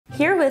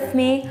Here with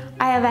me,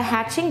 I have a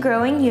hatching,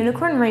 growing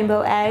unicorn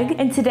rainbow egg,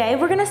 and today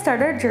we're gonna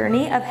start our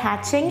journey of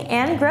hatching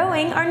and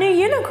growing our new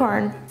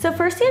unicorn. So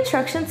first the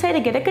instructions say to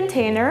get a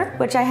container,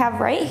 which I have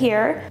right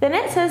here. Then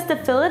it says to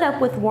fill it up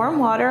with warm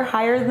water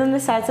higher than the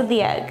size of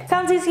the egg.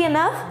 Sounds easy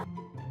enough?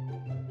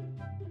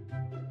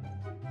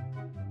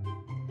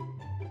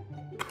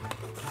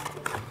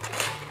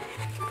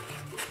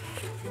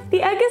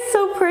 The egg is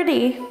so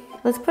pretty.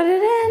 Let's put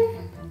it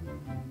in.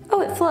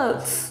 Oh, it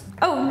floats.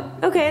 Oh,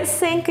 okay, it's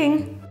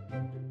sinking.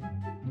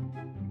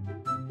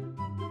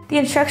 The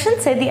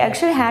instructions say the egg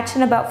should hatch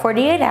in about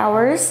 48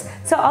 hours,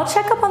 so I'll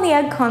check up on the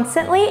egg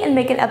constantly and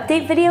make an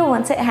update video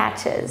once it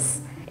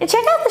hatches. And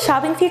check out the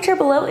shopping feature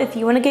below if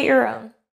you want to get your own.